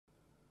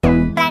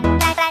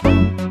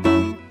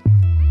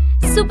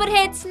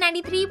It's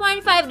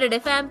 93.5 red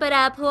FM पर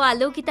आप हो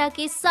आलोकिता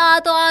के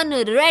साथ ऑन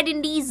रेड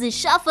इंडीज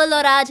शफल।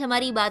 और आज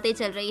हमारी बातें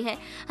चल रही है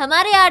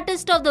हमारे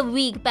artist of the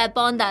week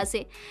Papon दा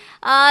से।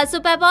 सो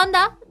पैपॉन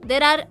दा,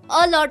 there are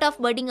a lot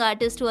of budding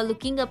artist who are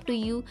looking up to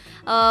you.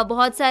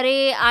 बहुत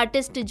सारे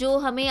आर्टिस्ट जो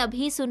हमें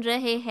अभी सुन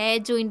रहे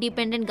हैं, जो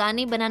इंडिपेंडेंट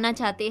गाने बनाना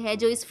चाहते हैं,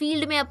 जो इस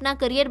फील्ड में अपना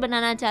करियर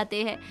बनाना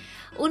चाहते हैं,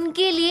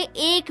 उनके लिए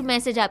एक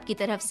मैसेज आपकी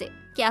तरफ से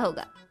क्या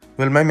होगा?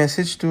 Well, my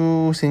message to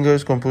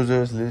singers,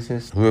 composers,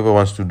 lyricists, whoever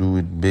wants to do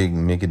it big,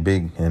 make it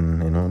big,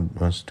 and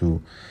wants to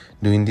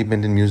do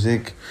independent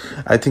music,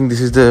 I think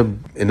this is the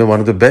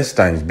one of the best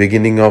times,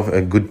 beginning of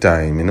a good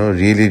time,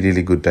 really,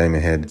 really good time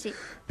ahead,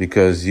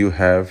 because you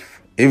have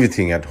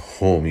everything at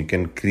home. You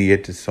can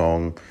create a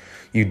song.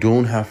 You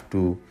don't have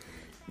to,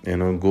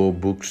 go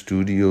book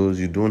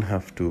studios. You don't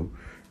have to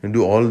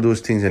do all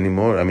those things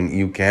anymore. I mean,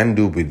 you can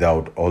do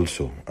without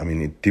also. I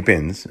mean, it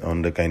depends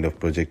on the kind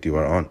of project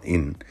you are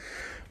in.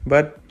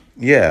 But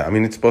I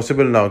mean it's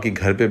possible now कि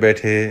घर पे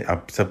बैठे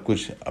आप सब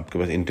कुछ, आपके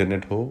पास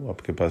internet हो,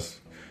 आपके पास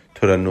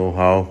थोड़ा नो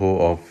हाउ हो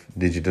of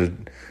digital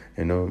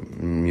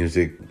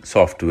music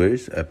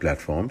softwares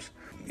platforms.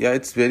 Yeah,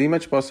 it's very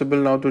much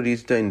possible now to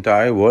reach the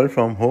entire world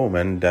from home,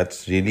 and that's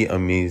really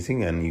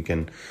amazing. And you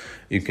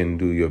can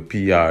do your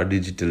PR,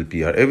 digital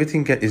PR.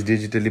 Everything is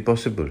digitally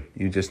possible.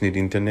 You just need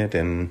internet,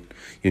 and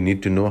you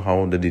need to know how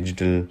the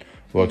digital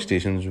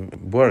workstations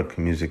work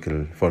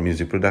for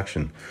music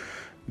production.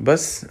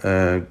 But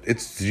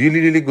it's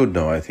really, really good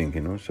now, I think,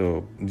 so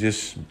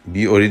just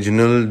be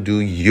original, do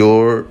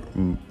your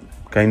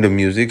kind of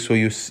music, so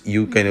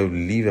you kind of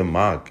leave a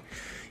mark.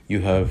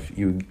 You have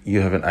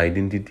an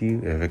identity,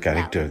 you have a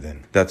character. Wow. Then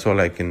that's all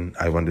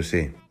I want to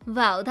say.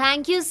 Wow,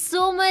 thank you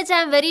so much.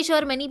 I'm very sure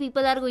many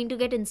people are going to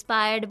get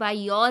inspired by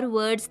your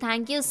words.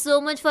 Thank you so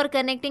much for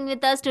connecting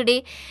with us today.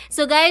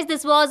 So guys,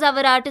 this was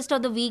our artist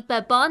of the week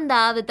Papon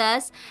da with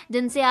us,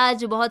 जिनसे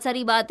आज बहुत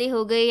सारी बातें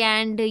हो गई.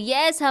 And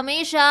yes,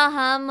 हमेशा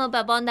हम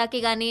Papon da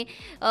के गाने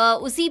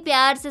उसी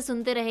प्यार से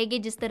सुनते रहेंगे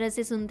जिस तरह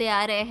से सुनते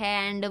आ रहे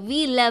हैं. And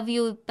we love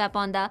you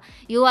Papon da,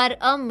 you are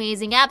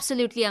amazing,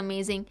 absolutely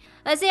amazing.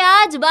 वैसे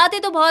आज बातें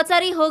तो बहुत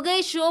सारी हो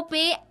गई शो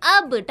पे,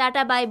 अब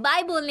टाटा बाय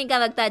बाय बोलने का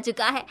वक्त आ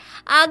चुका है.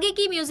 आगे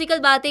की म्यूजिकल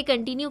बातें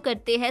कंटिन्यू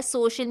करते हैं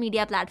सोशल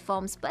मीडिया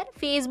प्लेटफॉर्म्स पर.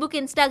 फेसबुक,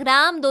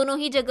 इंस्टाग्राम दोनों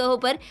ही जगहों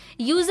पर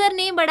यूजर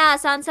नेम बड़ा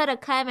आसान सा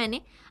रखा है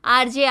मैंने,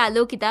 RJ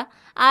आलोकिता,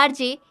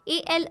 RJALOKITA.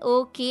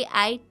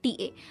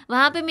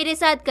 वहां पे मेरे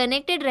साथ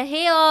कनेक्टेड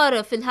रहे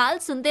और फिलहाल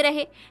सुनते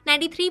रहे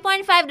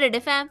 93.5 रेड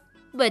एफएम.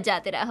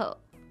 बजाते रहो.